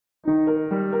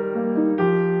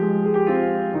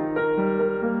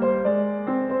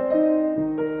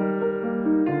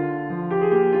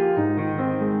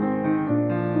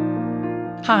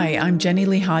Hi, I'm Jenny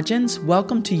Lee Hodgins.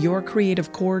 Welcome to Your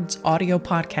Creative Chord's audio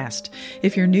podcast.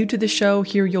 If you're new to the show,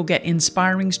 here you'll get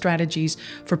inspiring strategies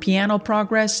for piano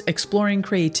progress, exploring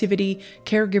creativity,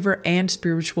 caregiver, and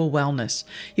spiritual wellness.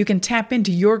 You can tap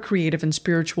into your creative and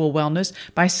spiritual wellness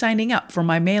by signing up for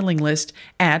my mailing list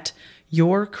at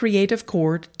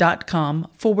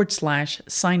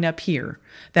YourCreativeChord.com/sign up here.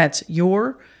 That's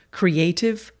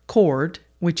YourCreativeChord,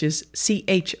 which is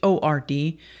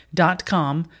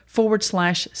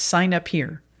CHORD.com/sign up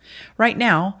here. Right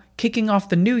now, kicking off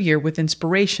the new year with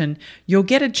inspiration, you'll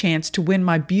get a chance to win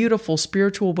my beautiful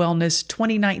Spiritual Wellness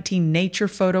 2019 Nature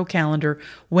Photo Calendar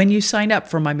when you sign up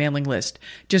for my mailing list.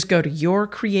 Just go to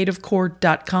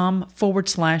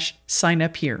YourCreativeChord.com/sign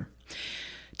up here.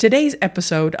 Today's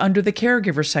episode under the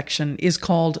caregiver section is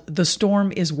called The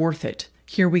Storm is Worth It.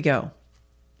 Here we go.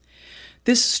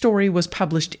 This story was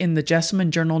published in the Jessamine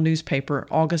Journal newspaper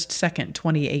August 2nd,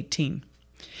 2018.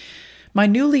 My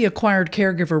newly acquired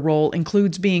caregiver role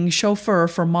includes being chauffeur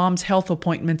for Mom's health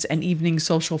appointments and evening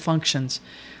social functions.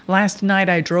 Last night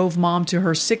I drove Mom to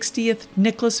her 60th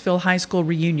Nicholasville High School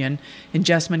reunion in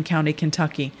Jessamine County,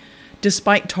 Kentucky.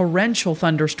 Despite torrential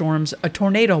thunderstorms, a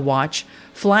tornado watch,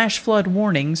 flash flood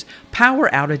warnings, power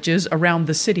outages around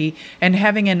the city, and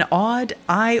having an odd,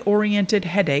 eye-oriented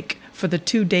headache for the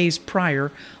 2 days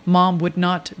prior, Mom would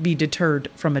not be deterred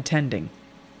from attending.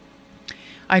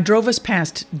 I drove us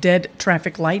past dead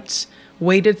traffic lights,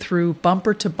 waded through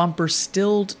bumper-to-bumper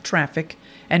stilled traffic,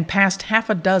 and past half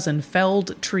a dozen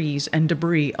felled trees and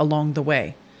debris along the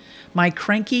way. My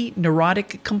cranky,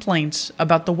 neurotic complaints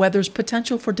about the weather's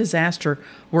potential for disaster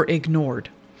were ignored.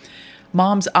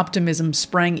 Mom's optimism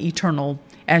sprang eternal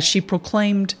as she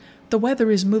proclaimed, "The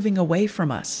weather is moving away from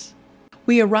us."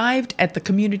 We arrived at the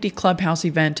community clubhouse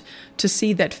event to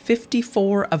see that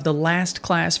 54 of the last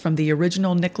class from the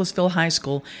original Nicholasville High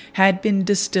School had been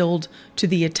distilled to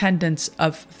the attendance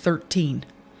of 13.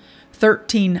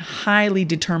 13 highly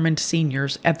determined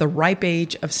seniors at the ripe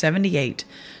age of 78,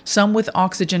 some with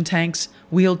oxygen tanks,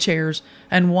 wheelchairs,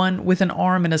 and one with an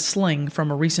arm in a sling from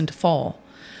a recent fall.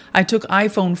 I took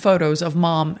iPhone photos of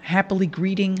Mom happily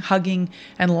greeting, hugging,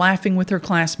 and laughing with her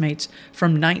classmates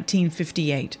from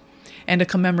 1958, and a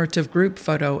commemorative group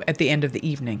photo at the end of the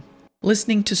evening.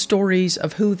 Listening to stories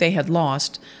of who they had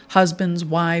lost, husbands,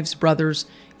 wives, brothers,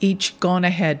 each gone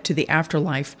ahead to the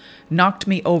afterlife, knocked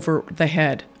me over the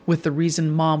head with the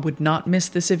reason Mom would not miss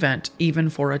this event even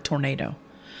for a tornado.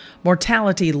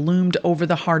 Mortality loomed over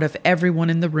the heart of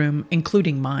everyone in the room,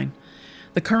 including mine.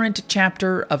 The current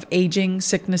chapter of aging,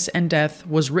 sickness, and death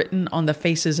was written on the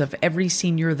faces of every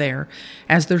senior there,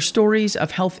 as their stories of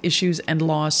health issues and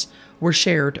loss were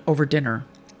shared over dinner.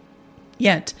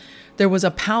 Yet, there was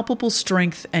a palpable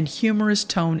strength and humorous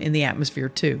tone in the atmosphere,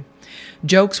 too.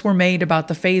 Jokes were made about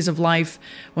the phase of life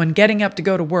when getting up to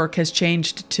go to work has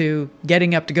changed to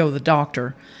getting up to go to the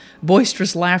doctor.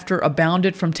 Boisterous laughter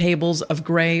abounded from tables of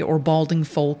gray or balding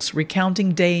folks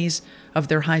recounting days of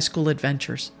their high school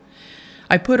adventures.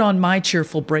 I put on my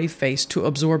cheerful, brave face to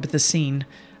absorb the scene,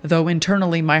 though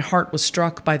internally my heart was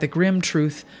struck by the grim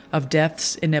truth of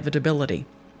death's inevitability.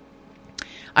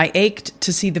 I ached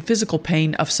to see the physical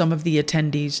pain of some of the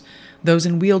attendees, those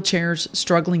in wheelchairs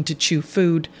struggling to chew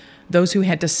food, those who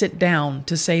had to sit down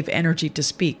to save energy to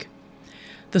speak.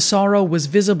 The sorrow was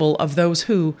visible of those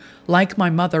who, like my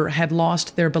mother, had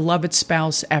lost their beloved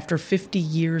spouse after 50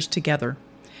 years together.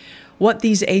 What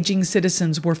these aging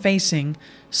citizens were facing,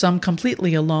 some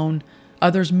completely alone,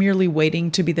 others merely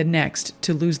waiting to be the next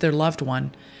to lose their loved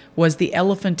one, was the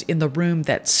elephant in the room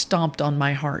that stomped on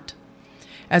my heart.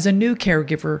 As a new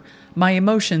caregiver, my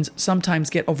emotions sometimes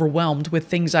get overwhelmed with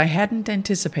things I hadn't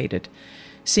anticipated.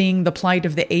 Seeing the plight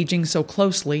of the aging so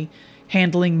closely,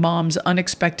 handling Mom's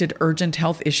unexpected urgent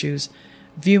health issues,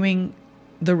 viewing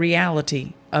the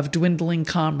reality of dwindling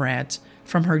comrades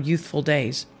from her youthful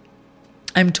days.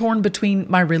 I'm torn between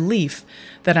my relief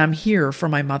that I'm here for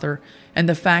my mother and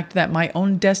the fact that my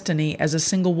own destiny as a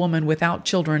single woman without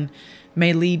children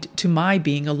may lead to my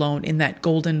being alone in that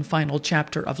golden final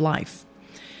chapter of life.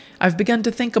 I've begun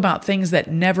to think about things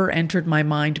that never entered my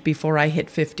mind before I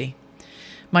hit 50.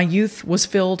 My youth was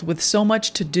filled with so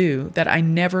much to do that I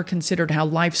never considered how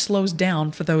life slows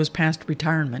down for those past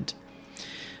retirement.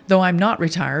 Though I'm not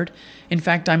retired, in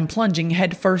fact I'm plunging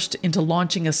headfirst into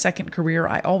launching a second career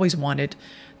I always wanted,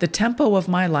 the tempo of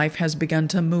my life has begun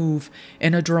to move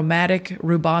in a dramatic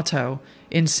rubato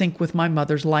in sync with my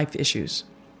mother's life issues.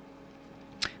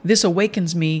 This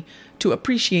awakens me to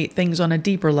appreciate things on a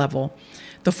deeper level,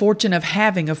 the fortune of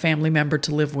having a family member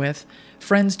to live with,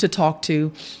 friends to talk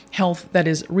to, health that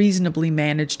is reasonably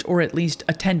managed or at least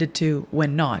attended to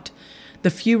when not, the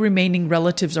few remaining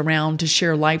relatives around to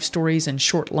share life stories and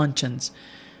short luncheons.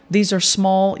 These are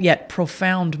small yet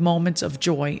profound moments of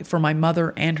joy for my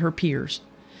mother and her peers.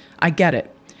 I get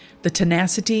it. The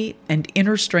tenacity and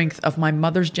inner strength of my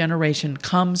mother's generation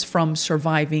comes from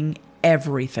surviving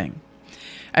everything.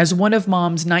 As one of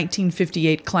Mom's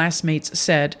 1958 classmates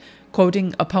said,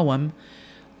 quoting a poem,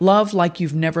 "Love like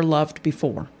you've never loved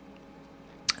before."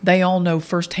 They all know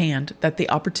firsthand that the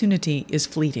opportunity is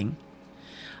fleeting.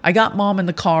 I got Mom in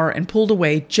the car and pulled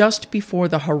away just before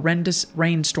the horrendous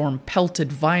rainstorm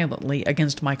pelted violently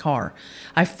against my car.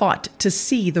 I fought to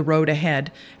see the road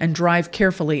ahead and drive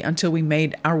carefully until we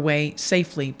made our way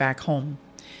safely back home.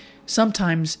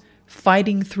 Sometimes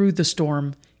fighting through the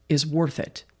storm is worth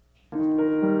it.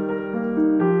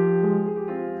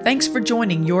 Thanks for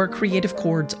joining Your Creative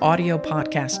Chord's audio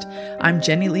podcast. I'm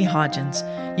Jenny Lee Hodgins.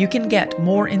 You can get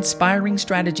more inspiring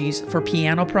strategies for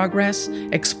piano progress,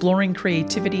 exploring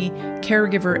creativity,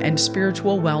 caregiver, and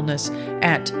spiritual wellness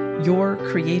at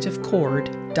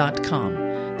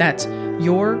YourCreativeChord.com. That's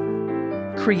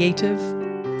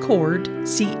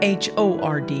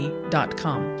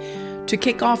YourCreativeChord.com. To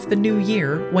kick off the new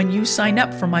year, when you sign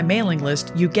up for my mailing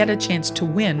list, you get a chance to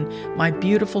win my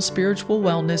beautiful Spiritual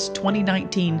Wellness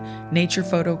 2019 Nature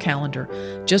Photo Calendar.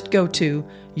 Just go to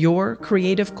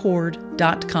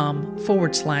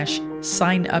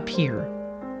YourCreativeChord.com/sign up here.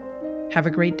 Have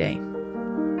a great day.